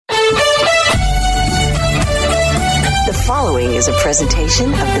following is a presentation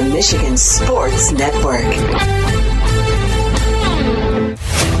of the Michigan Sports Network.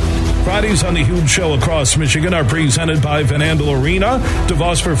 Fridays on the Huge Show across Michigan are presented by Van Andel Arena,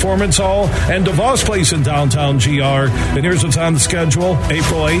 DeVos Performance Hall, and DeVos Place in downtown GR. And here's what's on the schedule.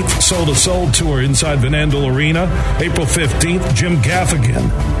 April 8th, Soul to Soul Tour inside Van Andel Arena. April 15th, Jim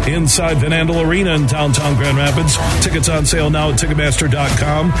Gaffigan inside Van Andel Arena in downtown Grand Rapids. Tickets on sale now at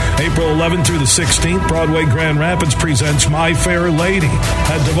Ticketmaster.com. April 11th through the 16th, Broadway Grand Rapids presents My Fair Lady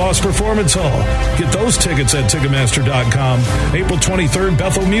at DeVos Performance Hall. Get those tickets at Ticketmaster.com. April 23rd,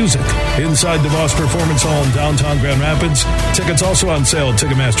 Bethel Music inside DeVos Performance Hall in downtown Grand Rapids. Tickets also on sale at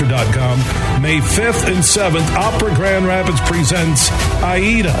Ticketmaster.com. May 5th and 7th, Opera Grand Rapids presents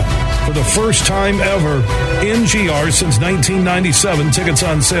Aida for the first time ever in GR since 1997. Tickets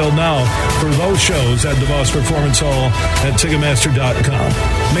on sale now for those shows at DeVos Performance Hall at Ticketmaster.com.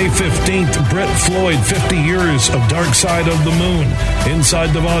 May 15th, Brett Floyd, 50 years of Dark Side of the Moon inside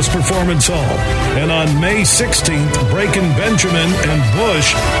DeVos Performance Hall. And on May 16th, Breakin' Benjamin and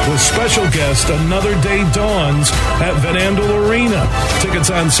Bush with special guest Another Day Dawns at Van Andel Arena. Tickets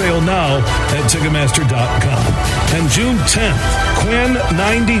on sale now at Ticketmaster.com. And June 10th, Quinn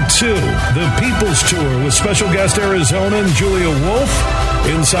 92, the People's Tour with special guest Arizona and Julia Wolf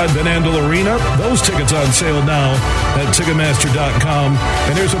inside Van Andel Arena. Those tickets on sale now at Ticketmaster.com.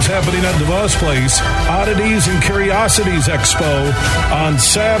 And here's what's happening at DeVos Place. Oddities and Curiosities Expo on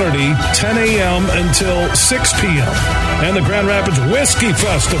Saturday, 10 a.m. until 6 p.m. And the Grand Rapids Whiskey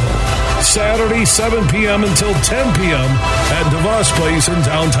Festival, Saturday, 7 p.m. until 10 p.m. at DeVos Place in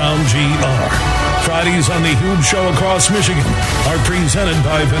downtown GR. Fridays on the Huge Show across Michigan are presented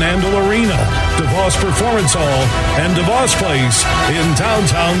by Van Andel Arena, DeVos Performance Hall, and DeVos Place in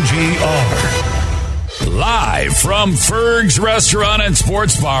downtown GR. Live from Ferg's Restaurant and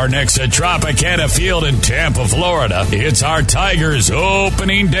Sports Bar next to Tropicana Field in Tampa, Florida, it's our Tigers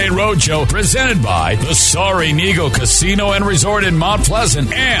Opening Day Roadshow presented by the Soaring Eagle Casino and Resort in Mount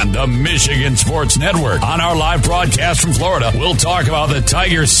Pleasant and the Michigan Sports Network. On our live broadcast from Florida, we'll talk about the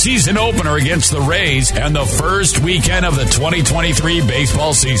Tigers season opener against the Rays and the first weekend of the 2023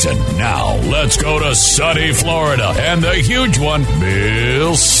 baseball season. Now, let's go to sunny Florida and the huge one,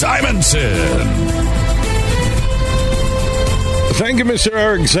 Bill Simonson. Thank you, Mr.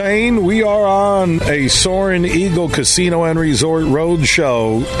 Eric Zane. We are on a Soaring Eagle Casino and Resort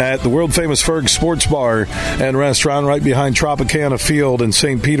Roadshow at the world-famous Ferg Sports Bar and Restaurant right behind Tropicana Field in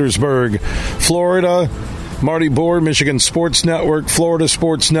St. Petersburg, Florida. Marty Board, Michigan Sports Network, Florida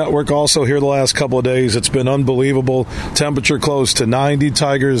Sports Network, also here the last couple of days. It's been unbelievable. Temperature close to 90.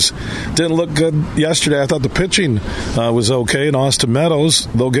 Tigers didn't look good yesterday. I thought the pitching was okay in Austin Meadows.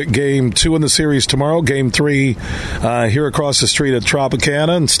 They'll get game 2 in the series tomorrow, game 3 here across the street at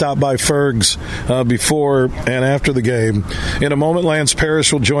Tropicana, and stop by Ferg's before and after the game. In a moment, Lance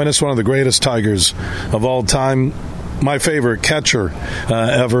Parrish will join us, one of the greatest Tigers of all time. My favorite catcher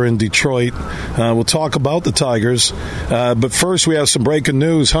ever in Detroit. We'll talk about the Tigers. But first, we have some breaking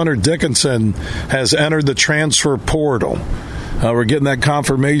news. Hunter Dickinson has entered the transfer portal. We're getting that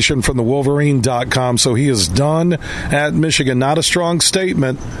confirmation from the Wolverine.com, so he is done at Michigan. Not a strong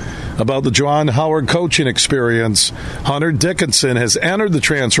statement about the Juwan Howard coaching experience. Hunter Dickinson has entered the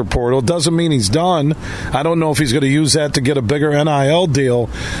transfer portal. Doesn't mean he's done. I don't know if he's going to use that to get a bigger NIL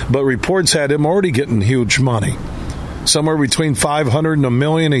deal, but reports had him already getting huge money. Somewhere between $500 and $1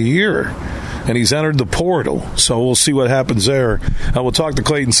 million a year. And he's entered the portal. So we'll see what happens there. We'll talk to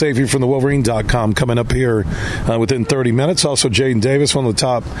Clayton Sayfie from the Wolverine.com coming up here within 30 minutes. Also, Jaden Davis, one of the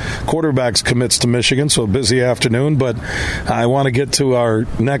top quarterbacks, commits to Michigan. So a busy afternoon. But I want to get to our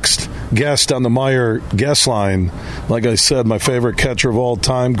next guest on the Meyer guest line. Like I said, my favorite catcher of all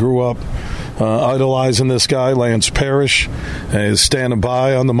time. Grew up idolizing this guy. Lance Parrish is standing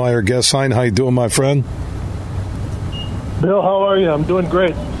by on the Meyer guest line. How you doing, my friend? Bill, how are you? I'm doing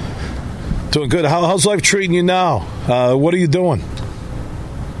great. Doing good. How's life treating you now? What are you doing?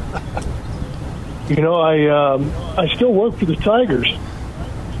 You know, I still work for the Tigers.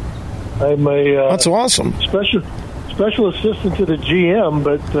 I'm a that's awesome. Special assistant to the GM,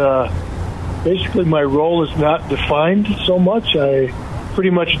 but basically my role is not defined so much. I pretty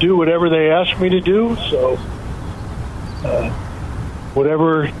much do whatever they ask me to do. So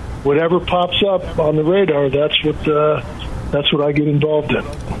whatever pops up on the radar, that's what I get involved in.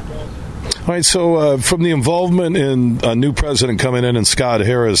 All right, so from the involvement in a new president coming in and Scott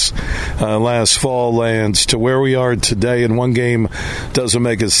Harris last fall, Lance, to where we are today, and one game doesn't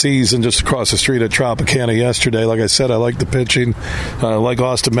make a season, just across the street at Tropicana yesterday. Like I said, I like the pitching. I like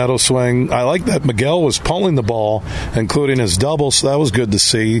Austin Meadows' swing. I like that Miguel was pulling the ball, including his double, so that was good to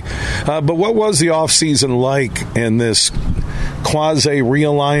see. But what was the offseason like in this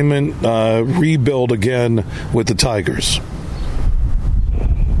quasi-realignment, rebuild again with the Tigers?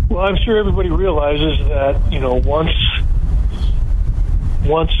 Well, I'm sure everybody realizes that,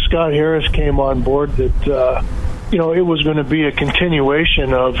 once Scott Harris came on board, that, it was going to be a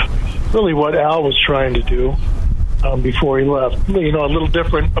continuation of really what Al was trying to do before he left. A little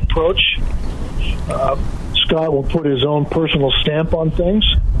different approach. Scott will put his own personal stamp on things,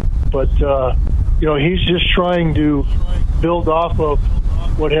 but, he's just trying to build off of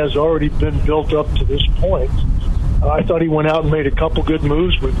what has already been built up to this point. I thought he went out and made a couple good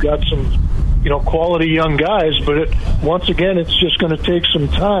moves. We've got some, quality young guys, but once again, it's just going to take some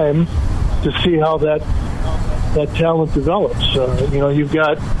time to see how that talent develops. You've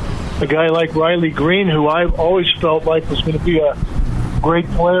got a guy like Riley Green, who I've always felt like was going to be a great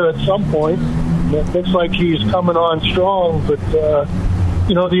player at some point. And it looks like he's coming on strong, but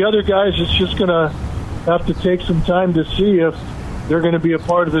the other guys, it's just going to have to take some time to see if they're going to be a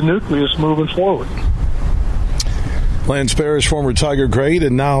part of the nucleus moving forward. Lance Parrish, former Tiger great,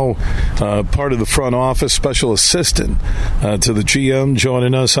 and now part of the front office, special assistant to the GM,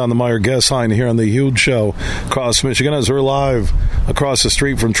 joining us on the Meyer Guest Line here on the Huge Show across Michigan, as we're live across the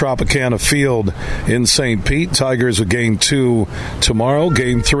street from Tropicana Field in St. Pete. Tigers with Game 2 tomorrow,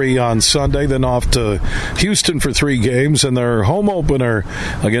 Game 3 on Sunday, then off to Houston for 3 games, and their home opener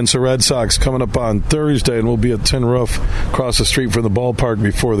against the Red Sox coming up on Thursday, and we'll be at Tin Roof across the street from the ballpark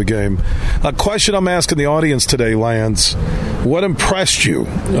before the game. A question I'm asking the audience today, Lance: what impressed you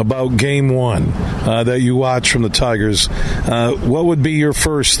about Game 1 that you watched from the Tigers? What would be your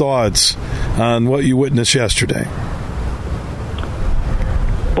first thoughts on what you witnessed yesterday?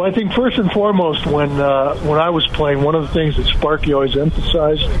 Well, I think first and foremost, when I was playing, one of the things that Sparky always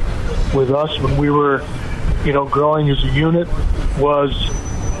emphasized with us when we were, growing as a unit was,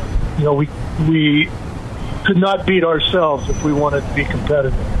 we could not beat ourselves if we wanted to be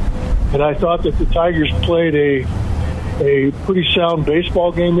competitive. And I thought that the Tigers played a pretty sound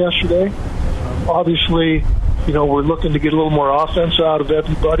baseball game yesterday. Obviously, we're looking to get a little more offense out of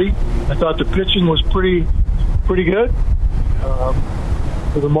everybody. I thought the pitching was pretty good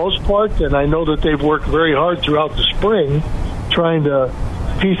for the most part, and I know that they've worked very hard throughout the spring trying to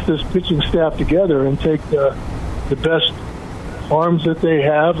piece this pitching staff together and take the best arms that they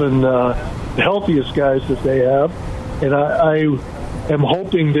have and the healthiest guys that they have. And I am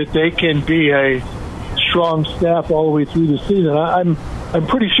hoping that they can be a strong staff all the way through the season. I'm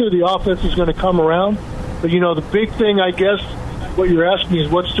pretty sure the offense is going to come around. But, the big thing, I guess, what you're asking me is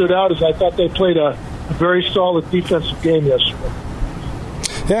what stood out is I thought they played a very solid defensive game yesterday.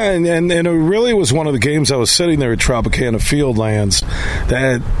 Yeah, and it really was one of the games I was sitting there at Tropicana Field, Lance,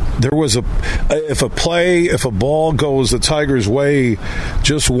 that there was if a ball goes the Tigers' way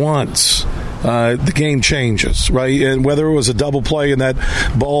just once, the game changes, right? And whether it was a double play and that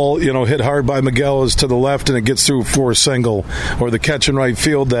ball, hit hard by Miguel is to the left and it gets through for a single, or the catch in right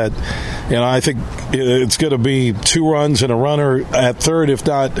field that, I think it's going to be 2 runs and a runner at third, if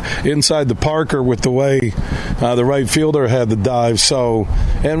not inside the Parker with the way the right fielder had the dive. So,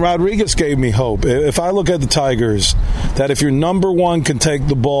 and Rodriguez gave me hope. If I look at the Tigers, that if your number one can take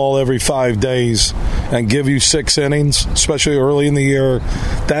the ball every 5 days and give you 6 innings, especially early in the year,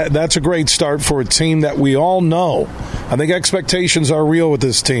 that's a great start for a team that we all know. I think expectations are real with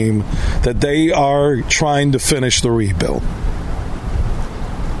this team, that they are trying to finish the rebuild.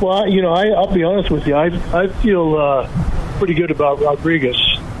 Well, I'll be honest with you. I feel pretty good about Rodriguez.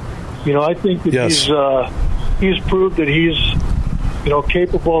 I think that yes. He's proved that he's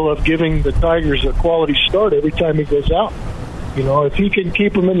capable of giving the Tigers a quality start every time he goes out. If he can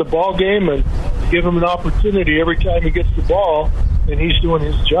keep them in the ball game and give them an opportunity every time he gets the ball, then he's doing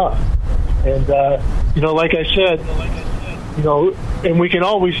his job. And like I said, and we can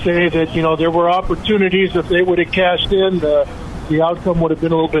always say that there were opportunities. If they would have cashed in, the outcome would have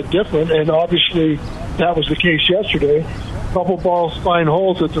been a little bit different. And obviously, that was the case yesterday. A couple balls find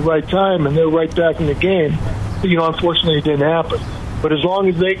holes at the right time, and they're right back in the game. Unfortunately, it didn't happen. But as long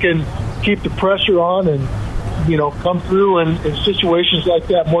as they can keep the pressure on and come through in situations like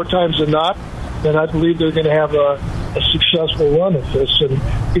that more times than not, then I believe they're going to have a successful run at this. And,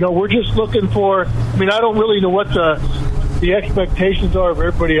 we're just looking for, I don't really know what the expectations are of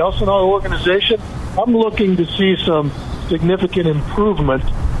everybody else in our organization. I'm looking to see some significant improvement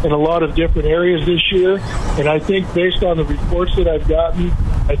in a lot of different areas this year. And I think based on the reports that I've gotten,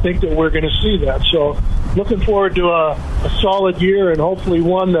 I think that we're going to see that. So looking forward to a solid year and hopefully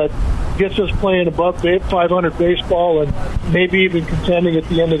one that gets us playing above 500 baseball and maybe even contending at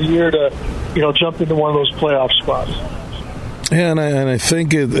the end of the year to, jump into one of those playoff spots. Yeah, and I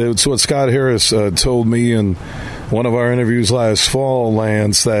think it's what Scott Harris told me in one of our interviews last fall,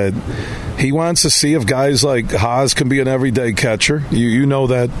 Lance, that he wants to see if guys like Haas can be an everyday catcher. You know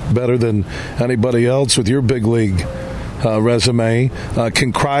that better than anybody else with your big league resume.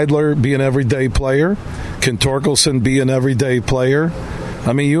 Can Kreidler be an everyday player? Can Torkelson be an everyday player?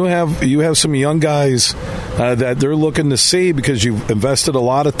 I mean, you have some young guys that they're looking to see because you've invested a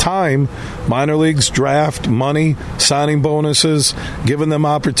lot of time, minor leagues, draft, money, signing bonuses, giving them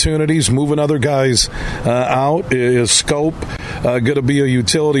opportunities, moving other guys out. Is Scope going to be a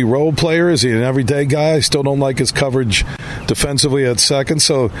utility role player? Is he an everyday guy? I still don't like his coverage defensively at second.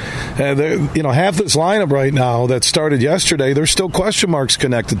 So, half this lineup right now that started yesterday, there's still question marks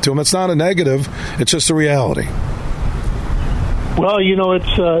connected to him. It's not a negative. It's just a reality. Well,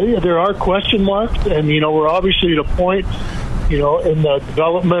 it's there are question marks, and we're obviously at a point, in the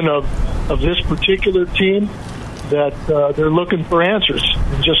development of this particular team that they're looking for answers.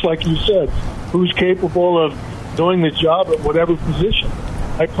 And just like you said, who's capable of doing the job at whatever position?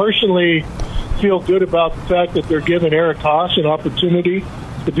 I personally feel good about the fact that they're giving Eric Haas an opportunity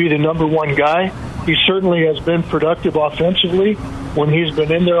to be the number one guy. He certainly has been productive offensively when he's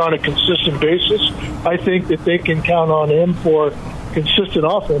been in there on a consistent basis. I think that they can count on him for consistent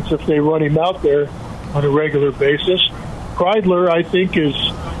offense if they run him out there on a regular basis. Kreidler, I think, is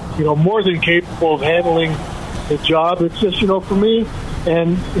more than capable of handling the job. It's just for me,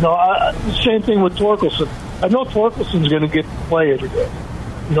 and same thing with Torkelson. I know Torkelson's going to get to play every day.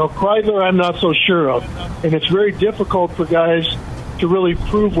 Kreidler, I'm not so sure of, and it's very difficult for guys to really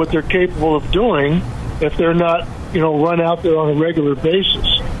prove what they're capable of doing if they're not, run out there on a regular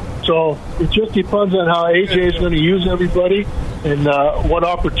basis. So it just depends on how AJ is going to use everybody and what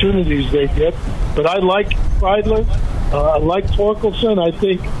opportunities they get. But I like Kreidler. I like Torkelson. I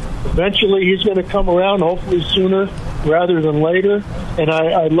think eventually he's going to come around, hopefully sooner rather than later. And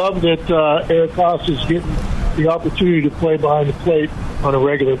I love that Eric Haas is getting the opportunity to play behind the plate on a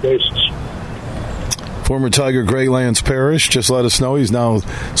regular basis. Former Tiger great Lance Parrish just let us know he's now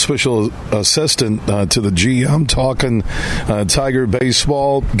special assistant to the GM, talking Tiger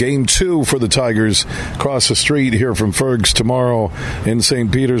baseball. Game 2 for the Tigers across the street here from Fergs tomorrow in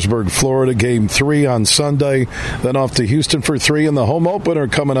St. Petersburg, Florida. Game 3 on Sunday, then off to Houston for 3, and the home opener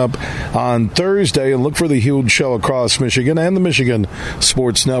coming up on Thursday. And look for the huge show across Michigan and the Michigan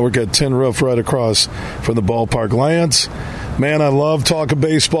Sports Network at Tin Roof right across from the ballpark. Lance, man, I love talking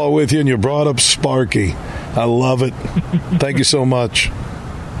baseball with you, and you brought up Sparky. I love it. Thank you so much.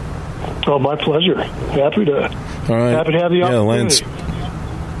 Oh, my pleasure. Happy to have the opportunity. Lance.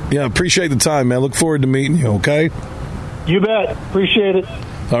 Yeah, appreciate the time, man. Look forward to meeting you, okay? You bet. Appreciate it.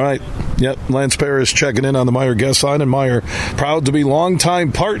 All right. Yep, Lance Parrish checking in on the Meijer guest line. And Meijer, proud to be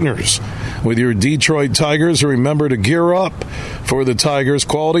longtime partners with your Detroit Tigers. Remember to gear up for the Tigers.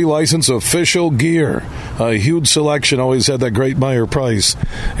 Quality license official gear. A huge selection. Always had that great Meijer price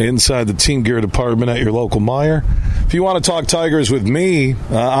inside the team gear department at your local Meijer. If you want to talk Tigers with me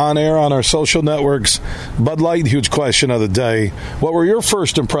on air on our social networks, Bud Light, huge question of the day. What were your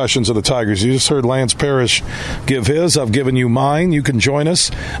first impressions of the Tigers? You just heard Lance Parrish give his. I've given you mine. You can join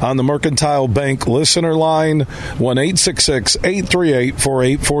us on the Mercantile Bank listener line,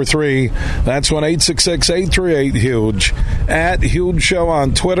 1-866-838-4843. That's 1-866-838-HUGE. At Huge Show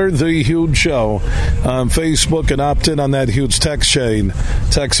on Twitter, The Huge Show on Facebook, and opt in on that huge text chain.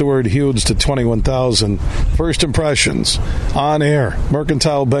 Text the word HUGE to 21,000. First impressions on air.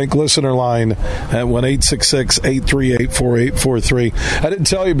 Mercantile Bank listener line at 1-866-838-4843. I didn't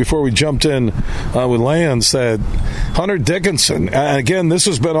tell you before we jumped in with Lance that Hunter Dickinson, again, this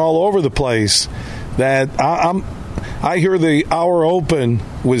has been all over the place, that I hear the hour open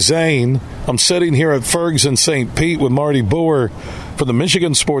with Zane. I'm sitting here at Fergs in St. Pete with Marty Boer for the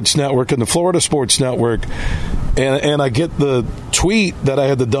Michigan Sports Network and the Florida Sports Network. And I get the tweet that I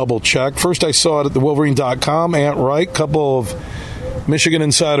had to double check. First I saw it at the Wolverine.com. Ant Wright, couple of Michigan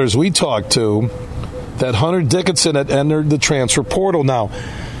insiders we talked to, that Hunter Dickinson had entered the transfer portal. Now,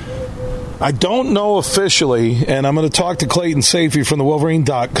 I don't know officially, and I'm going to talk to Clayton Safey from the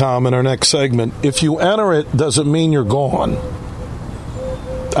Wolverine.com in our next segment. If you enter it, doesn't mean you're gone.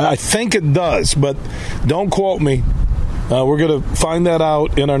 I think it does, but don't quote me. We're going to find that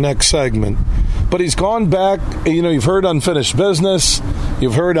out in our next segment. But he's gone back. You've heard unfinished business.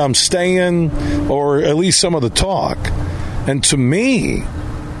 You've heard I'm staying, or at least some of the talk. And to me,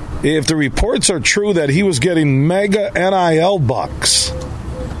 if the reports are true that he was getting mega NIL bucks,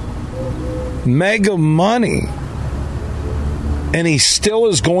 mega money, and he still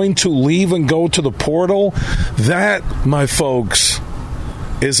is going to leave and go to the portal, that, my folks,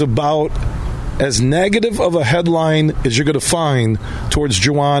 is about as negative of a headline as you're going to find towards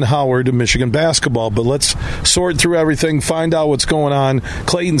Juwan Howard and Michigan basketball. But let's sort through everything, find out what's going on.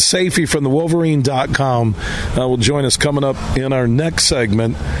 Clayton Sayfie from the Wolverine.com will join us coming up in our next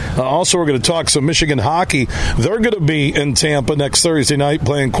segment. Also, we're going to talk some Michigan hockey. They're going to be in Tampa next Thursday night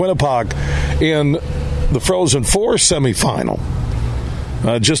playing Quinnipiac in the Frozen Four semifinal.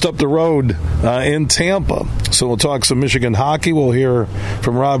 Just up the road in Tampa. So we'll talk some Michigan hockey. We'll hear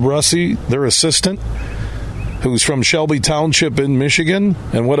from Rob Russi, their assistant, who's from Shelby Township in Michigan.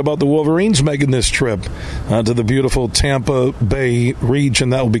 And what about the Wolverines making this trip to the beautiful Tampa Bay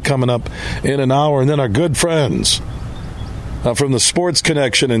region? That will be coming up in an hour. And then our good friends from the Sports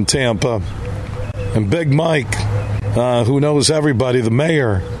Connection in Tampa and Big Mike, who knows everybody, the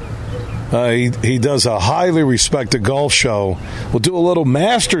mayor. He does a highly respected golf show. We'll do a little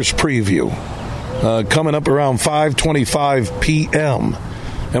Masters preview coming up around 5:25 p.m.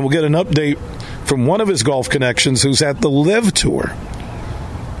 And we'll get an update from one of his golf connections who's at the LIV Tour.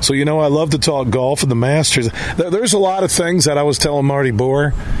 So, you know, I love to talk golf and the Masters. There's a lot of things that I was telling Marty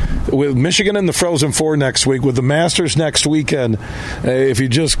Boer. With Michigan in the Frozen Four next week, with the Masters next weekend, if you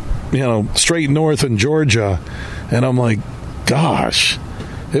just, straight north in Georgia. And I'm like, gosh,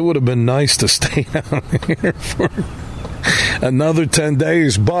 it would have been nice to stay down here for another 10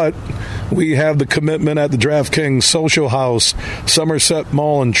 days, but we have the commitment at the DraftKings Social House, Somerset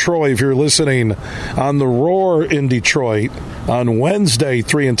Mall in Troy. If you're listening on the Roar in Detroit on Wednesday,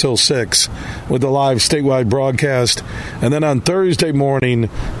 3 until 6, with the live statewide broadcast. And then on Thursday morning,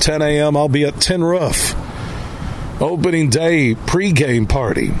 10 a.m., I'll be at Tin Roof. Opening day pregame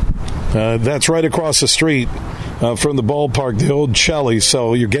party. That's right across the street from the ballpark, the old Chelly.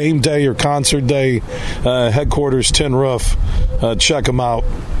 So your game day, your concert day, headquarters, Tin Roof. Check them out.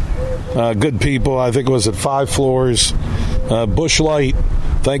 Good people. I think it was at 5 floors. Busch Light,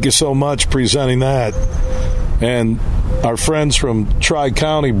 thank you so much presenting that. And our friends from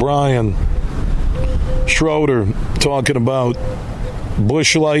Tri-County, Brian Schroeder, talking about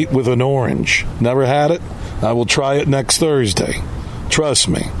Busch Light with an orange. Never had it? I will try it next Thursday. Trust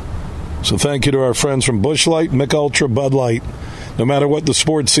me. So thank you to our friends from Busch Light, Mick Ultra, Bud Light. No matter what the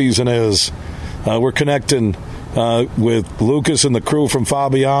sports season is, we're connecting with Lucas and the crew from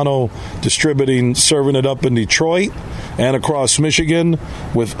Fabiano Distributing, serving it up in Detroit and across Michigan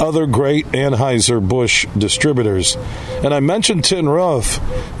with other great Anheuser-Busch distributors. And I mentioned Tin Roof.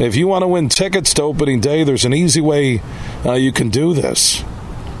 If you want to win tickets to opening day, there's an easy way you can do this.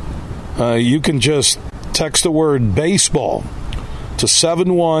 You can just text the word baseball to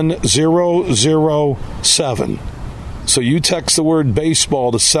 71007. So you text the word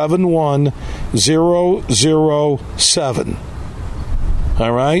baseball to 71007.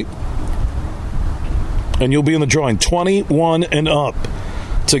 All right? And you'll be in the drawing. 21 and up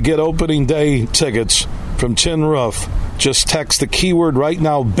to get opening day tickets from Tin Roof. Just text the keyword right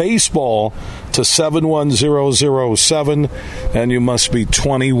now, baseball, to 71007, and you must be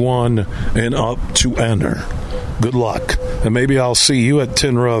 21 and up to enter. Good luck. And maybe I'll see you at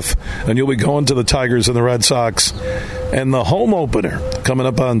Tin Roof, and you'll be going to the Tigers and the Red Sox and the home opener coming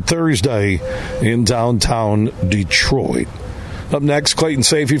up on Thursday in downtown Detroit. Up next, Clayton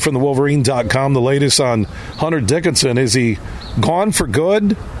Sayfie from the Wolverine.com. The latest on Hunter Dickinson. Is he gone for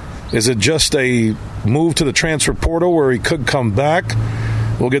good? Is it just a move to the transfer portal where he could come back?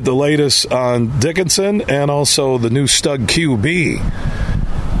 We'll get the latest on Dickinson and also the new stud QB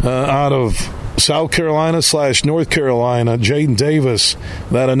out of South Carolina / North Carolina, Jaden Davis,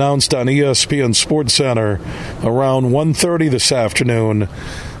 that announced on ESPN SportsCenter around 1:30 this afternoon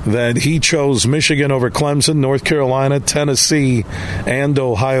that he chose Michigan over Clemson, North Carolina, Tennessee, and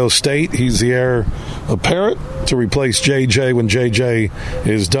Ohio State. He's the heir apparent to replace JJ when JJ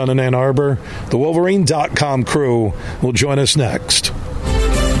is done in Ann Arbor. The Wolverine.com crew will join us next.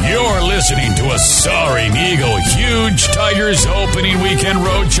 You're listening to a Soaring Eagle Huge Tigers opening weekend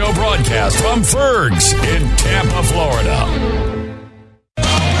roadshow broadcast from Fergs in Tampa, Florida.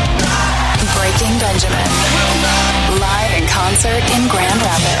 Breaking Benjamin, live in concert in Grand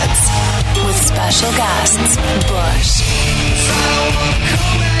Rapids, with special guests Bush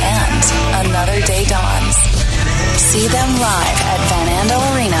and Another Day Dawns. See them live at Van Andel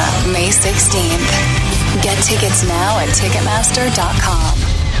Arena May 16th. Get tickets now at Ticketmaster.com.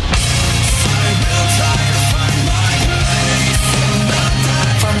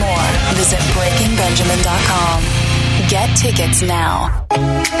 For more, visit BreakingBenjamin.com. Get tickets now.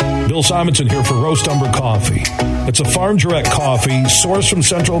 Bill Simonson here for Roast Umber Coffee. It's a farm direct coffee sourced from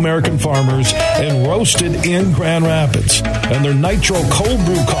Central American farmers and roasted in Grand Rapids. And their Nitro Cold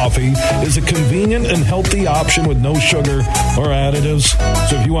Brew coffee is a convenient and healthy option with no sugar or additives.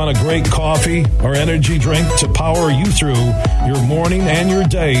 So if you want a great coffee or energy drink to power you through your morning and your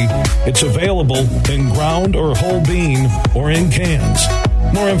day, it's available in ground or whole bean or in cans.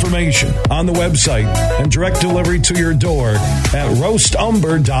 More information on the website and direct delivery to your door at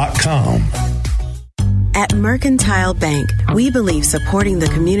roastumber.com. At Mercantile Bank, we believe supporting the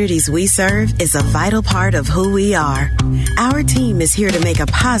communities we serve is a vital part of who we are. Our team is here to make a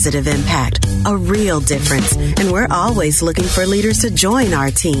positive impact, a real difference, and we're always looking for leaders to join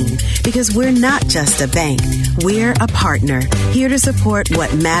our team because we're not just a bank. We're a partner, here to support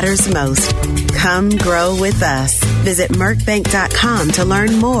what matters most. Come grow with us. Visit mercbank.com to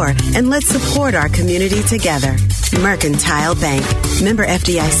learn more, and let's support our community together. Mercantile Bank. Member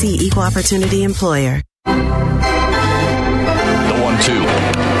FDIC Equal Opportunity Employer. The 1-2.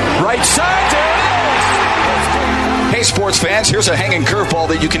 Right side, there it is! Hey, sports fans, here's a hanging curveball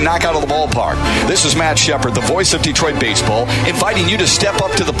that you can knock out of the ballpark. This is Matt Shepard, the voice of Detroit baseball, inviting you to step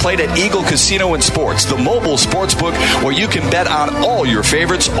up to the plate at Eagle Casino and Sports, the mobile sports book where you can bet on all your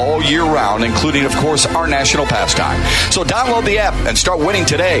favorites all year round, including, of course, our national pastime. So download the app and start winning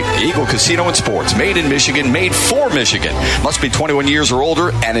today. Eagle Casino and Sports, made in Michigan, made for Michigan. Must be 21 years or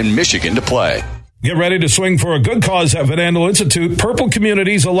older and in Michigan to play. Get ready to swing for a good cause at Van Andel Institute, Purple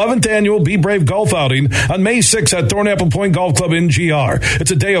Community's 11th annual Be Brave golf outing on May 6th at Thornapple Point Golf Club in GR.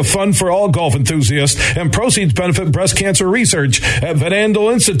 It's a day of fun for all golf enthusiasts, and proceeds benefit breast cancer research at Van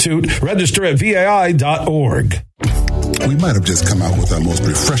Andel Institute. Register at vai.org. We might have just come out with our most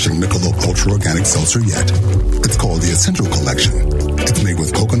refreshing Michelob Ultra Organic Seltzer yet. It's called the Essential Collection. It's made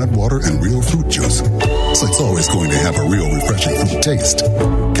with coconut water and real fruit juice, so it's always going to have a real refreshing fruit taste.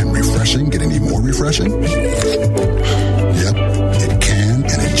 Can refreshing get any more refreshing? Yep, it can,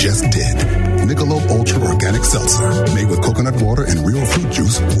 and it just did. Michelob Ultra Organic Seltzer, made with coconut water and real fruit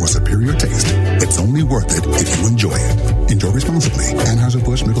juice for superior taste. It's only worth it if you enjoy it. Enjoy responsibly.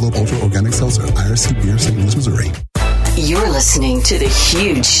 Anheuser-Busch Michelob Ultra Organic Seltzer, IRC Beer, St. Louis, Missouri. You're listening to The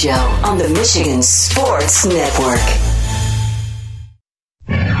Huge Show on the Michigan Sports Network.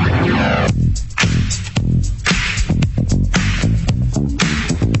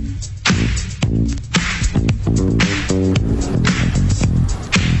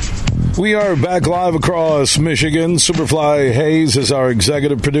 We are back live across Michigan. Superfly Hayes is our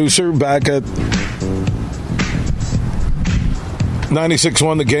executive producer, back at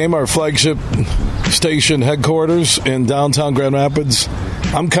 96.1 The Game, our flagship station headquarters in downtown Grand Rapids.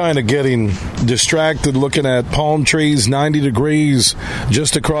 I'm kind of getting distracted looking at palm trees, 90 degrees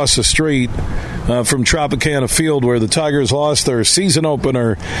just across the street from Tropicana Field, where the Tigers lost their season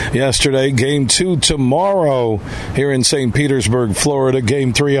opener yesterday. Game 2 tomorrow here in St. Petersburg, Florida.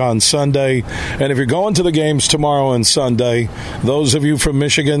 Game 3 on Sunday. And if you're going to the games tomorrow and Sunday, those of you from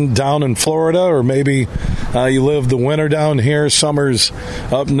Michigan down in Florida, or maybe you live the winter down here, summers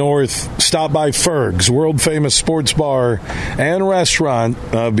up north, stop by Ferg's, world-famous sports bar and restaurant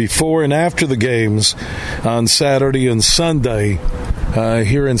before and after the games on Saturday and Sunday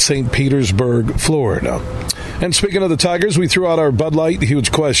here in St. Petersburg, Florida. And speaking of the Tigers, we threw out our Bud Light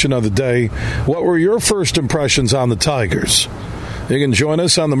huge question of the day. What were your first impressions on the Tigers? You can join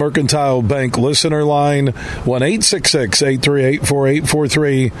us on the Mercantile Bank listener line,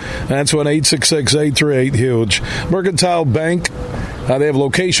 1-866-838-4843. That's 1-866-838-HUGE. Mercantile Bank, they have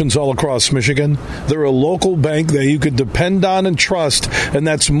locations all across Michigan. They're a local bank that you can depend on and trust, and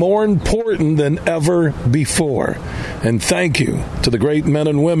that's more important than ever before. And thank you to the great men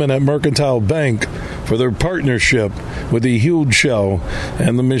and women at Mercantile Bank for their partnership with the Huge Show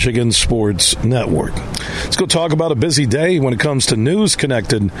and the Michigan Sports Network. Let's go talk about a busy day when it comes to news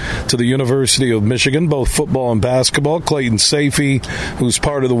connected to the University of Michigan, both football and basketball. Clayton Sayfie, who's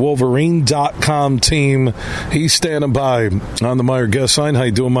part of the Wolverine.com team, he's standing by on the Meyer guest line. How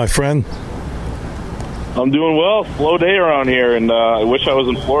you doing, my friend? I'm doing well. Slow day around here, and I wish I was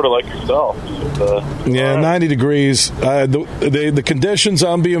in Florida like yourself. Yeah, 90 degrees. The conditions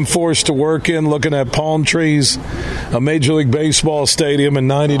I'm being forced to work in, looking at palm trees, a Major League Baseball stadium, and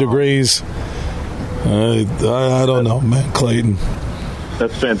 90 degrees. I don't know, man, Clayton.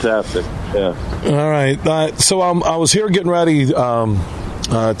 That's fantastic. Yeah. All right. So I was here getting ready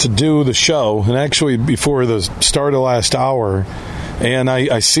to do the show, and actually before the start of last hour, and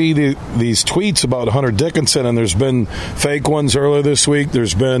I see these tweets about Hunter Dickinson, and there's been fake ones earlier this week.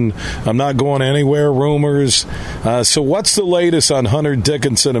 There's been I'm not going anywhere rumors. So what's the latest on Hunter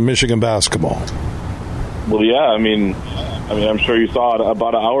Dickinson and Michigan basketball? Well, yeah, I mean, I'm sure you saw it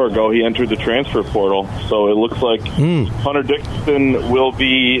about an hour ago. He entered the transfer portal, so it looks like Hunter Dickinson will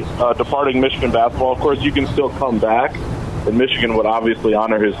be departing Michigan basketball. Of course, you can still come back, and Michigan would obviously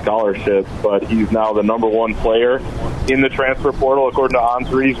honor his scholarship, but he's now the number one player in the transfer portal according to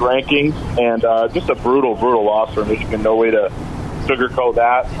On3's rankings, and just a brutal loss for Michigan. No way to sugarcoat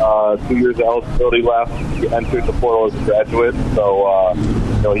that. 2 years of eligibility left. He entered the portal as a graduate, so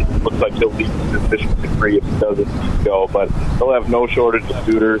he looks like he'll be in his Michigan degree if he doesn't go. But they'll have no shortage of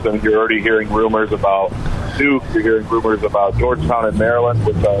suitors, and you're already hearing rumors about Duke. You're hearing rumors about Georgetown and Maryland,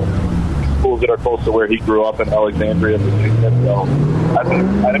 with schools that are close to where he grew up in Alexandria, Virginia. So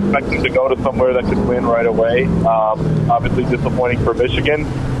I'd expect him to go to somewhere that could win right away. Obviously disappointing for Michigan,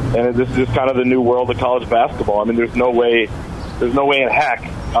 and this is just kind of the new world of college basketball. I mean, there's no way in heck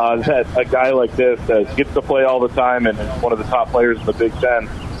that a guy like this that gets to play all the time and is one of the top players in the Big Ten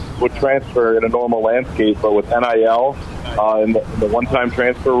would transfer in a normal landscape. But with NIL and the one-time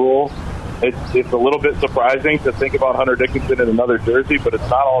transfer rule, it's a little bit surprising to think about Hunter Dickinson in another jersey, but it's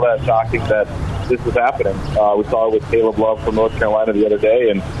not all that shocking that this is happening. We saw it with Caleb Love from North Carolina the other day,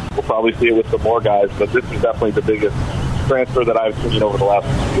 and we'll probably see it with some more guys. But this is definitely the biggest transfer that I've seen over the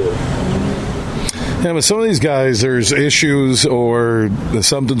last few years. Yeah, but some of these guys, there's issues or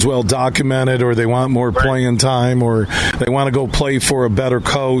something's well documented, or they want more playing time, or they want to go play for a better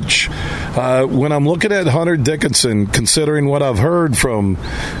coach. When I'm looking at Hunter Dickinson, considering what I've heard from,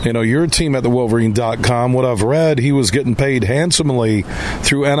 your team at thewolverine.com, what I've read, he was getting paid handsomely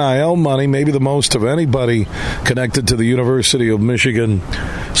through NIL money, maybe the most of anybody connected to the University of Michigan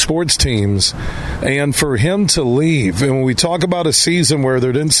sports teams. And for him to leave, and when we talk about a season where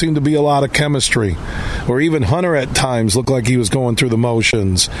there didn't seem to be a lot of chemistry, or even Hunter at times looked like he was going through the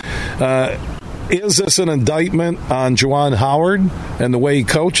motions. Is this an indictment on Juwan Howard and the way he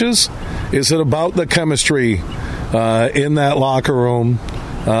coaches? Is it about the chemistry in that locker room,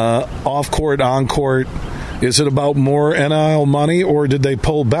 off-court, on-court? Is it about more NIL money, or did they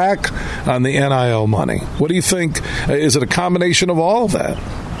pull back on the NIL money? What do you think? Is it a combination of all of that?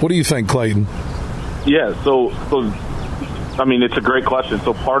 What do you think, Clayton? Yeah, so I mean, it's a great question.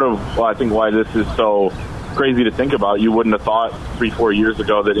 So part of, I think, why this is so crazy to think about, you wouldn't have thought 3-4 years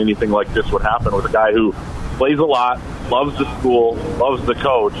ago that anything like this would happen with a guy who plays a lot, loves the school, loves the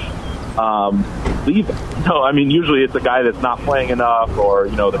coach, leaving. I mean, usually it's a guy that's not playing enough, or,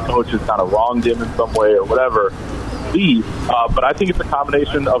 the coach has kind of wronged him in some way or whatever, leave. But I think it's a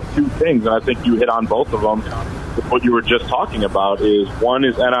combination of two things, and I think you hit on both of them. What you were just talking about is, one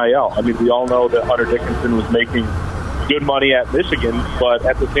is NIL. I mean, we all know that Hunter Dickinson was making good money at Michigan, but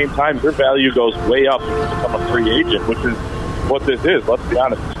at the same time, your value goes way up when you become a free agent, which is what this is. Let's be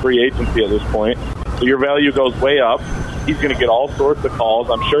honest, it's free agency at this point. So your value goes way up. He's going to get all sorts of calls.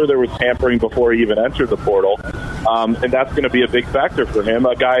 I'm sure there was tampering before he even entered the portal, and that's going to be a big factor for him.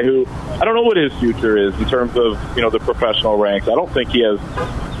 A guy who, I don't know what his future is in terms of, the professional ranks. I don't think he has,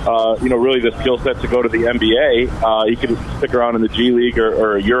 really the skill set to go to the NBA. He could stick around in the G League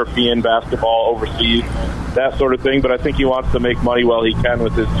or European basketball overseas, that sort of thing. But I think he wants to make money while he can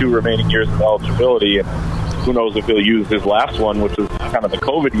with his 2 remaining years of eligibility. And who knows if he'll use his last one, which was kind of the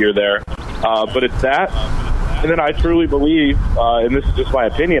COVID year there. But it's that. And then I truly believe, and this is just my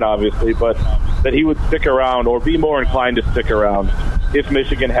opinion, obviously, but that he would stick around or be more inclined to stick around if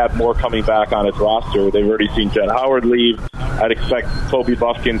Michigan had more coming back on its roster. They've already seen Jett Howard leave. I'd expect Toby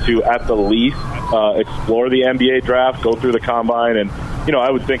Buffkin to, at the least, explore the NBA draft, go through the combine, and, I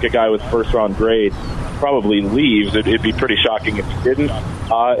would think a guy with first-round grade probably leaves. It'd be pretty shocking if he didn't.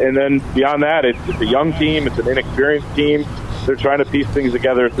 And then beyond that, it's a young team. It's an inexperienced team. They're trying to piece things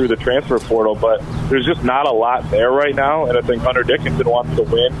together through the transfer portal, but there's just not a lot there right now, and I think Hunter Dickinson wants to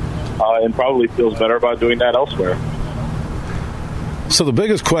win and probably feels better about doing that elsewhere. So the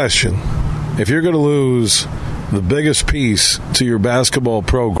biggest question, if you're going to lose the biggest piece to your basketball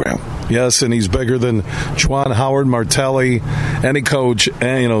program, yes, and he's bigger than Juwan Howard, Martelli, any coach,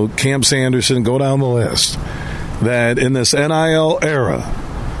 and, Cam Sanderson, go down the list, that in this NIL era,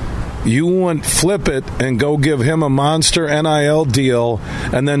 you wouldn't flip it and go give him a monster NIL deal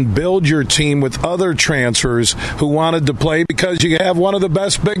and then build your team with other transfers who wanted to play because you have one of the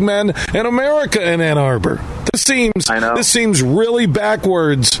best big men in America in Ann Arbor. This seems really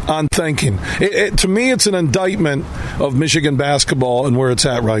backwards on thinking. To me, it's an indictment of Michigan basketball and where it's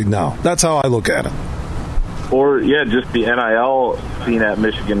at right now. That's how I look at it. Or, just the NIL scene at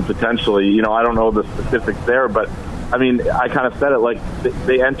Michigan potentially. I don't know the specifics there, but I mean, I kind of said it like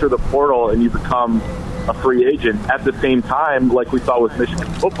they enter the portal and you become a free agent. At the same time, like we saw with Michigan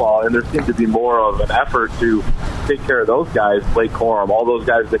football, and there seemed to be more of an effort to take care of those guys, Blake Corum, all those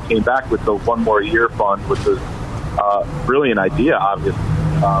guys that came back with the one more year fund, which was a brilliant idea, obviously.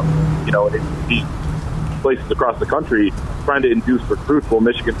 These places across the country trying to induce recruits. Well,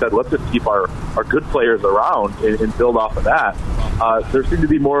 Michigan said, let's just keep our good players around and build off of that. There seemed to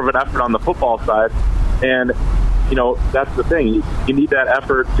be more of an effort on the football side, and that's the thing. You need that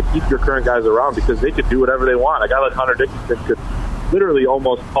effort to keep your current guys around because they could do whatever they want. A guy like Hunter Dickinson could literally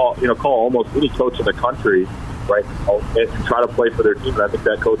almost call almost any coach in the country, right, and try to play for their team. And I think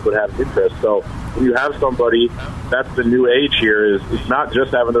that coach would have interest. So when you have somebody, that's the new age here, is not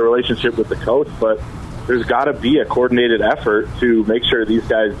just having the relationship with the coach, but there's got to be a coordinated effort to make sure these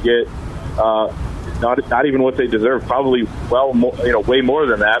guys get not even what they deserve, probably way more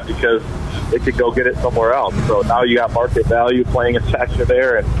than that, because they could go get it somewhere else. So now you got market value playing a factor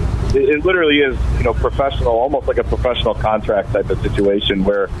there, and it literally is professional, almost like a professional contract type of situation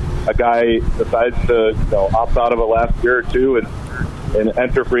where a guy decides to opt out of it last year or two and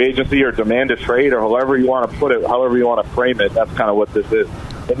enter free agency or demand a trade, or however you want to put it, however you want to frame it. That's kind of what this is.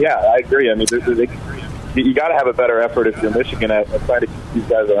 And yeah, I agree. I mean, you got to have a better effort if you're Michigan at trying to keep these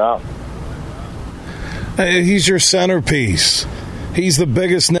guys around. He's your centerpiece. He's the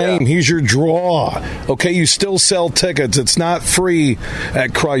biggest name. Yeah. He's your draw. Okay, you still sell tickets. It's not free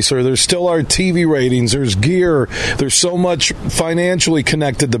at Chrysler. There still are TV ratings. There's gear. There's so much financially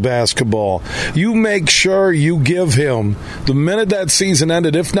connected to basketball. You make sure you give him, the minute that season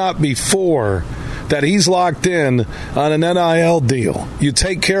ended, if not before, that he's locked in on an NIL deal. You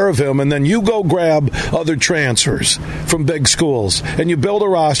take care of him, and then you go grab other transfers from big schools, and you build a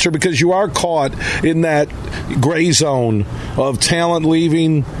roster, because you are caught in that gray zone of talent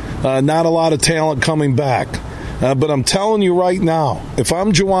leaving, not a lot of talent coming back. But I'm telling you right now, if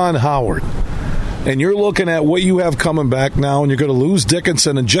I'm Juwan Howard, and you're looking at what you have coming back now, and you're going to lose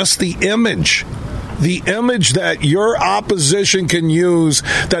Dickinson, and just the image that your opposition can use,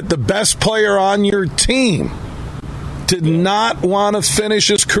 that the best player on your team did not want to finish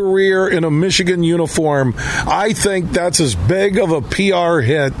his career in a Michigan uniform. I think that's as big of a PR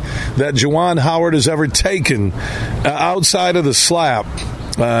hit that Juwan Howard has ever taken outside of the slap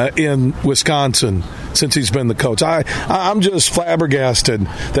in Wisconsin since he's been the coach. I'm just flabbergasted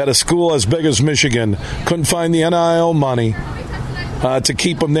that a school as big as Michigan couldn't find the NIL money to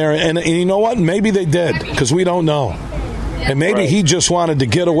keep him there. And you know what? Maybe they did, because we don't know. And maybe he just wanted to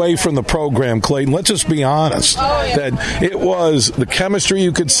get away from the program, Clayton. Let's just be honest. That it was the chemistry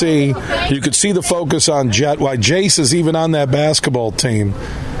you could see. You could see the focus on Jet. Why Jace is even on that basketball team.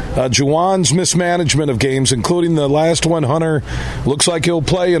 Juwan's mismanagement of games, including the last one, Hunter, looks like he'll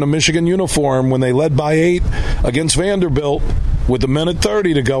play in a Michigan uniform when they led by 8 against Vanderbilt with a minute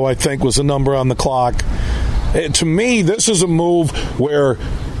 30 to go, I think, was the number on the clock. To me, this is a move where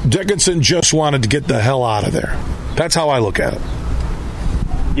Dickinson just wanted to get the hell out of there. That's how I look at it.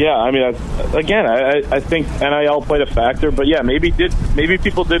 Yeah, I mean, I think NIL played a factor, but yeah, maybe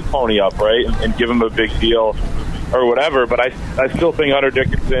people did pony up, right, and give him a big deal or whatever. But I still think Hunter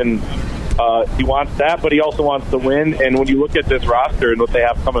Dickinson, he wants that, but he also wants to win. And when you look at this roster and what they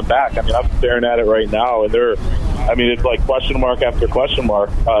have coming back, I mean, I'm staring at it right now, and it's like question mark after question mark.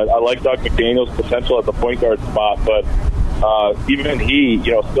 I like Doug McDaniel's potential at the point guard spot, but even he,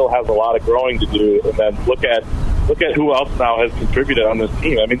 still has a lot of growing to do. And then look at who else now has contributed on this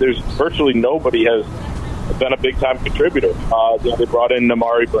team. I mean, there's virtually nobody has been a big-time contributor. They brought in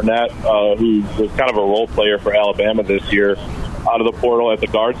Namari Burnett, who was kind of a role player for Alabama this year, out of the portal at the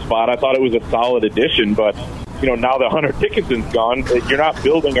guard spot. I thought it was a solid addition, but now that Hunter Dickinson's gone, you're not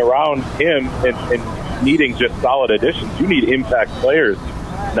building around him and needing just solid additions. You need impact players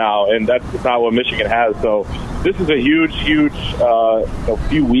now, and that's not what Michigan has. So this is a huge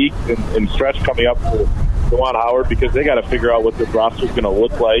few weeks and stretch coming up for Juwan Howard, because they got to figure out what this roster is going to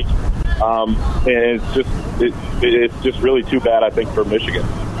look like. And it's just really too bad, I think, for Michigan.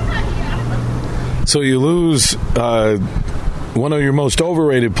 So you lose one of your most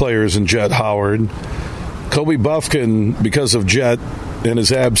overrated players in Jet Howard. Kobe Buffkin, because of Jet in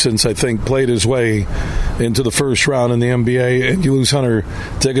his absence, I think played his way into the first round in the NBA, and you lose Hunter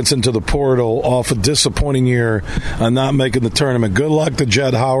Dickinson to the portal off a disappointing year on not making the tournament. Good luck to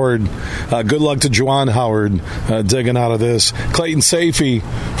Jet Howard. Good luck to Juwan Howard digging out of this. Clayton Sayfie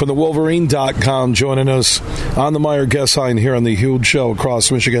from the Wolverine.com joining us on the Meyer Guest Line here on the Huge Show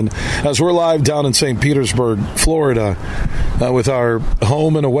across Michigan, as we're live down in St. Petersburg, Florida, with our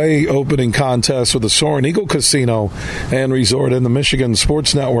home and away opening contest with the Soaring Eagle Casino and Resort and the Michigan Michigan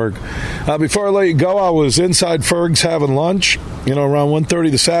Sports Network. Before I let you go, I was inside Ferg's having lunch, around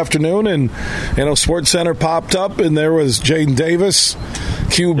 1:30 this afternoon, and, Sports Center popped up, and there was Jaden Davis,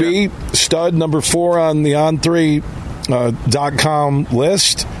 QB, stud, number 4 on the On3.com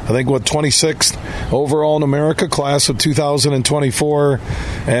list. I think, 26th overall in America, class of 2024.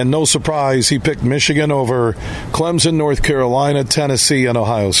 And no surprise, he picked Michigan over Clemson, North Carolina, Tennessee, and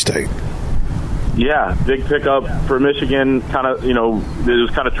Ohio State. Yeah, big pickup for Michigan. Kind of, it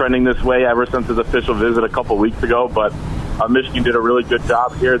was kind of trending this way ever since his official visit a couple weeks ago. But Michigan did a really good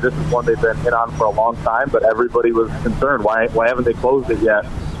job here. This is one they've been in on for a long time, but everybody was concerned. Why haven't they closed it yet?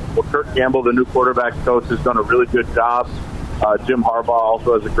 Well, Kirk Campbell, the new quarterback coach, has done a really good job. Jim Harbaugh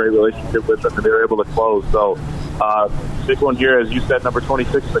also has a great relationship with them, and they were able to close. So, big one here, as you said, number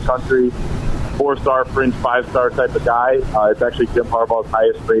 26 in the country, 4-star, fringe 5-star type of guy. It's actually Jim Harbaugh's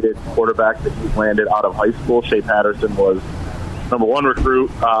highest-rated quarterback that he's landed out of high school. Shea Patterson was number 1 recruit,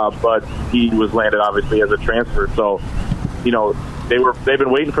 but he was landed, obviously, as a transfer. So, they've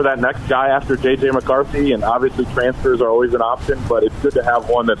been waiting for that next guy after J.J. McCarthy, and obviously transfers are always an option, but it's good to have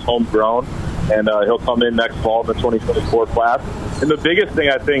one that's homegrown. And he'll come in next fall in the 2024 class. And the biggest thing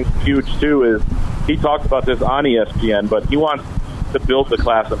I think huge, too, is he talked about this on ESPN, but he wants to build the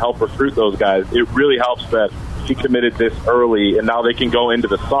class and help recruit those guys. It really helps that he committed this early, and now they can go into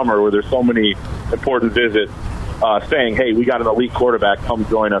the summer where there's so many important visits saying, hey, we got an elite quarterback, come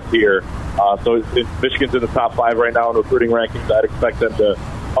join us here. So Michigan's in the top 5 right now in recruiting rankings. I'd expect them to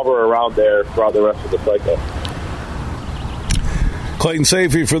hover around there throughout the rest of the cycle. Clayton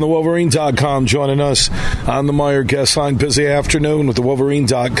Sayfie from the Wolverine.com joining us on the Meijer guest line. Busy afternoon with the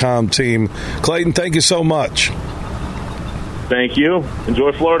Wolverine.com team. Clayton, thank you so much. Thank you.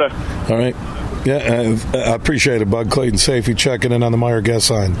 Enjoy Florida. All right. Yeah, I appreciate it, Bud. Clayton Sayfie checking in on the Meijer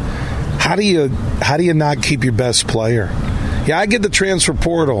guest line. How do you not keep your best player? Yeah, I get the transfer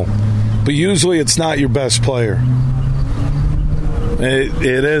portal, but usually it's not your best player. It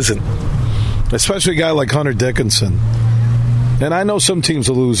isn't. Especially a guy like Hunter Dickinson. And I know some teams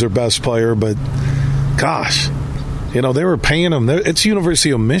will lose their best player, but gosh, they were paying him. It's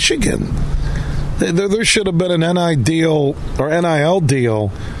University of Michigan. There should have been an NIL deal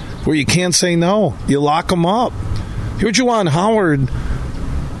where you can't say no. You lock them up. Here's Juwan Howard.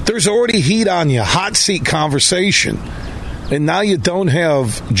 There's already heat on you, hot seat conversation. And now you don't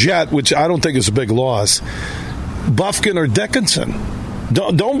have Jet, which I don't think is a big loss, Bufkin or Dickinson.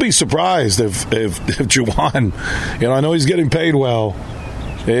 Don't be surprised if Juwan, I know he's getting paid well,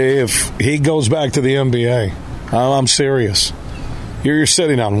 if he goes back to the NBA. I'm serious. You're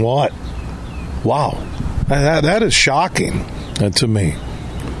sitting on what? Wow. That is shocking to me.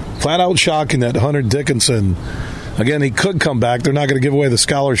 Flat out shocking that Hunter Dickinson, again, he could come back. They're not going to give away the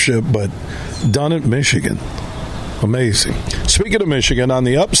scholarship, but done at Michigan. Amazing. Speaking of Michigan, on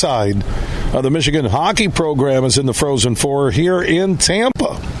the upside, the Michigan hockey program is in the Frozen Four here in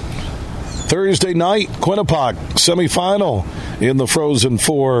Tampa. Thursday night, Quinnipiac semifinal in the Frozen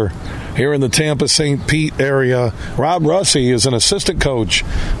Four here in the Tampa St. Pete area. Rob Russey is an assistant coach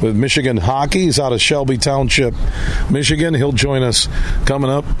with Michigan Hockey. He's out of Shelby Township, Michigan. He'll join us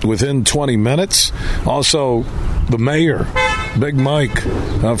coming up within 20 minutes. Also, the mayor, Big Mike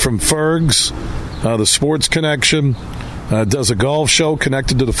from Ferg's, the Sports Connection, does a golf show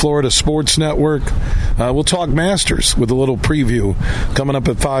connected to the Florida Sports Network. We'll talk Masters with a little preview coming up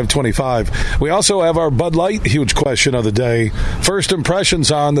at 5:25. We also have our Bud Light huge question of the day. First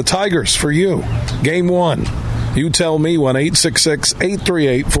impressions on the Tigers for you. Game 1. You tell me,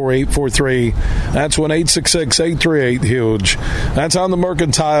 1-866-838-4843. That's 1-866-838-HUGE. That's on the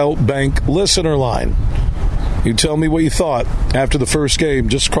Mercantile Bank listener line. You tell me what you thought after the first game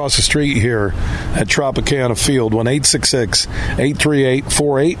just across the street here at Tropicana Field.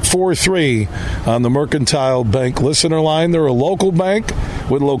 1-866-838-4843 on the Mercantile Bank listener line. They're a local bank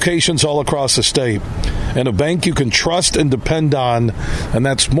with locations all across the state, and a bank you can trust and depend on, and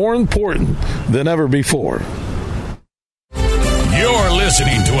that's more important than ever before. You're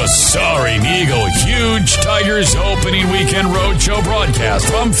listening to a Soaring Eagle Huge Tigers opening weekend roadshow broadcast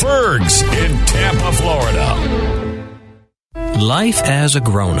from Ferg's in Tampa, Florida. Life as a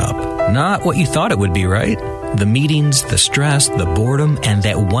grown-up. Not what you thought it would be, right? The meetings, the stress, the boredom, and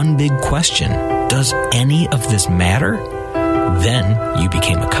that one big question, does any of this matter? Then you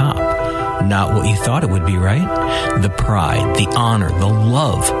became a cop. Not what you thought it would be, right? The pride, the honor, the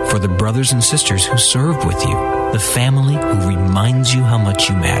love for the brothers and sisters who served with you. The family who reminds you how much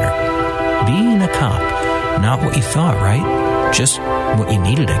you matter. Being a cop, not what you thought, right? Just what you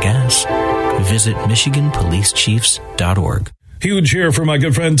needed, I guess. Visit MichiganPoliceChiefs.org. Huge here for my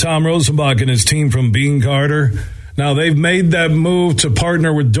good friend Tom Rosenbach and his team from Bean Carter. Now, they've made that move to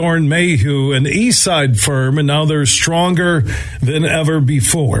partner with Dorn Mayhew, an Eastside firm, and now they're stronger than ever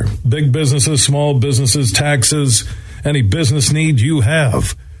before. Big businesses, small businesses, taxes, any business need you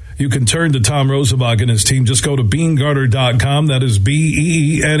have, you can turn to Tom Rosenbach and his team. Just go to BeanGarter.com. That is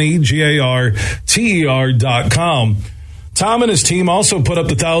BeanGarter.com. Tom and his team also put up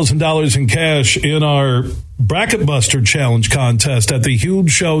the $1,000 in cash in our Bracket Buster Challenge contest at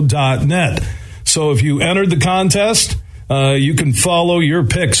thehugeshow.net. So if you entered the contest, you can follow your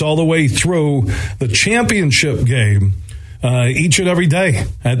picks all the way through the championship game each and every day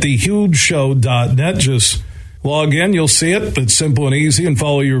at thehugeshow.net. Just log in, you'll see it. It's simple and easy, and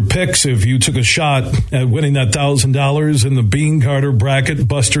follow your picks if you took a shot at winning that $1,000 in the Bean Carter Bracket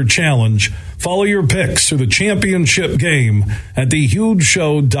Buster Challenge. Follow your picks through the championship game at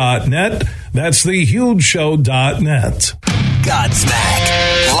thehugeshow.net. That's thehugeshow.net. Godsmack,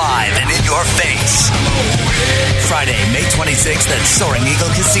 live and in your face. Friday, May 26th at Soaring Eagle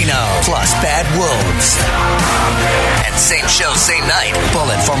Casino, plus Bad Wolves. And same show, same night,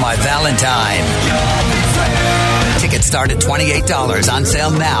 Bullet for My Valentine. Tickets start at $28, on sale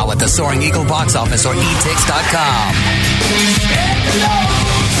now at the Soaring Eagle box office or etix.com.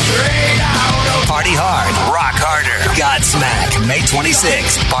 Party hard, rock harder. Godsmack, May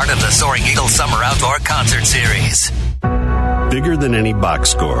 26th, part of the Soaring Eagle Summer Outdoor Concert Series. Bigger than any box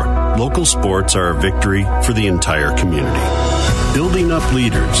score, local sports are a victory for the entire community. Building up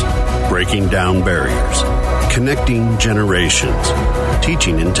leaders, breaking down barriers, connecting generations,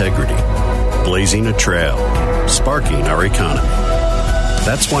 teaching integrity, blazing a trail, sparking our economy.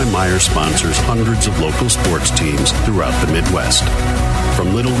 That's why Meijer sponsors hundreds of local sports teams throughout the Midwest.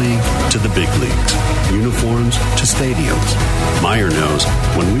 From Little League to the big leagues, uniforms to stadiums, Meijer knows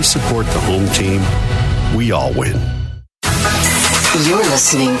when we support the home team, we all win. You're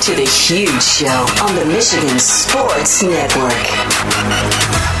listening to The Huge Show on the Michigan Sports Network.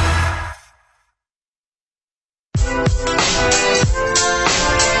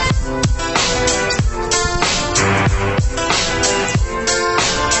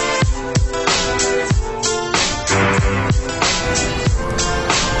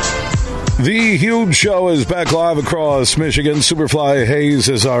 The Huge Show is back live across Michigan. Superfly Hayes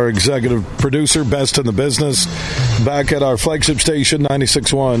is our executive producer, best in the business. Back at our flagship station,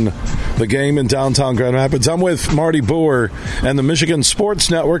 96.1, The Game in downtown Grand Rapids. I'm with Marty Boer and the Michigan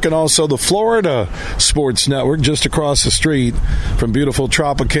Sports Network and also the Florida Sports Network just across the street from beautiful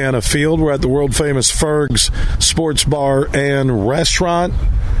Tropicana Field. We're at the world-famous Ferg's Sports Bar and Restaurant.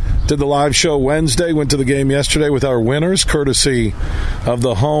 Did the live show Wednesday, went to the game yesterday with our winners, courtesy of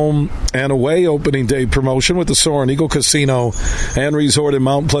the home and away opening day promotion with the Soaring Eagle Casino and Resort in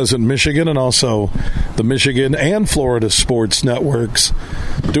Mount Pleasant, Michigan, and also the Michigan and Florida Sports Networks.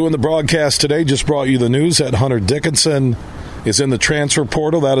 Doing the broadcast today, just brought you the news that Hunter Dickinson is in the transfer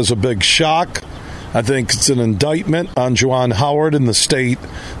portal. That is a big shock. I think it's an indictment on Juwan Howard and the state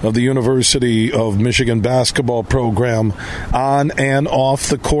of the University of Michigan basketball program on and off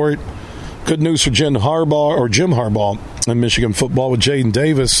the court. Good news for Jim Harbaugh in Michigan football with Jaden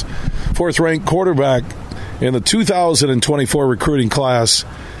Davis, fourth-ranked quarterback in the 2024 recruiting class.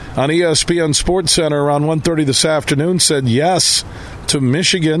 On ESPN SportsCenter around 1:30 this afternoon, said yes to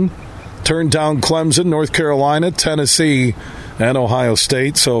Michigan, turned down Clemson, North Carolina, Tennessee, and Ohio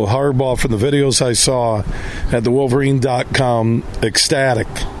State. So Harbaugh, from the videos I saw at the Wolverine.com, ecstatic.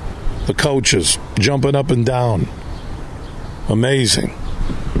 The coaches jumping up and down. Amazing.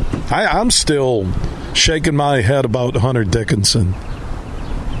 I'm still shaking my head about Hunter Dickinson.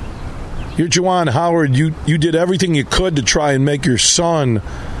 You're Juwan Howard. You did everything you could to try and make your son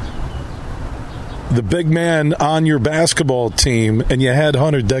the big man on your basketball team, and you had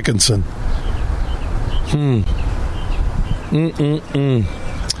Hunter Dickinson.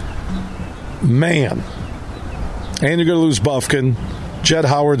 Man. And you're going to lose Bufkin. Jett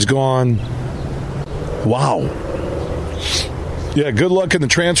Howard's gone. Wow. Yeah, good luck in the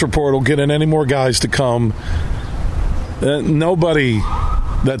transfer portal getting any more guys to come. Nobody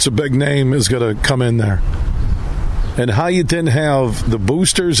that's a big name is going to come in there. And how you didn't have the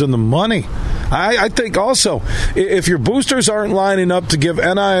boosters and the money. I think also, if your boosters aren't lining up to give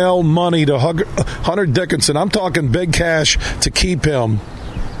NIL money to Hunter Dickinson, I'm talking big cash to keep him,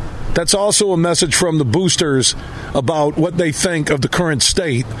 that's also a message from the boosters about what they think of the current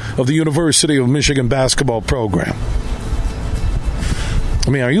state of the University of Michigan basketball program. I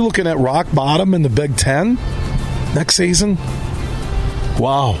mean, are you looking at rock bottom in the Big Ten next season?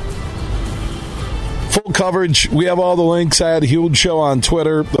 Wow. Full coverage. We have all the links at Huge Show on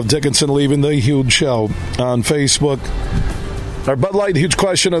Twitter, of Dickinson leaving, The Huge Show on Facebook. Our Bud Light huge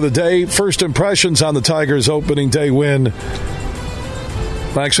question of the day. First impressions on the Tigers' opening day win.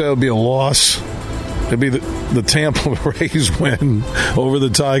 Actually, that would be a loss. It'd be the Tampa Rays win over the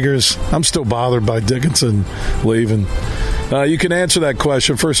Tigers. I'm still bothered by Dickinson leaving. You can answer that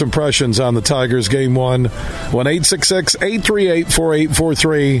question. First impressions on the Tigers game 1.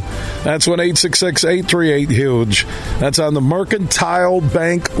 1-866-838-4843. That's 1-866-838-HUGE. That's on the Mercantile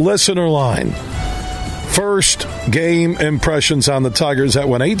Bank listener line. First game impressions on the Tigers at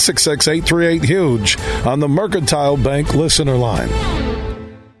 1-866-838-HUGE on the Mercantile Bank listener line.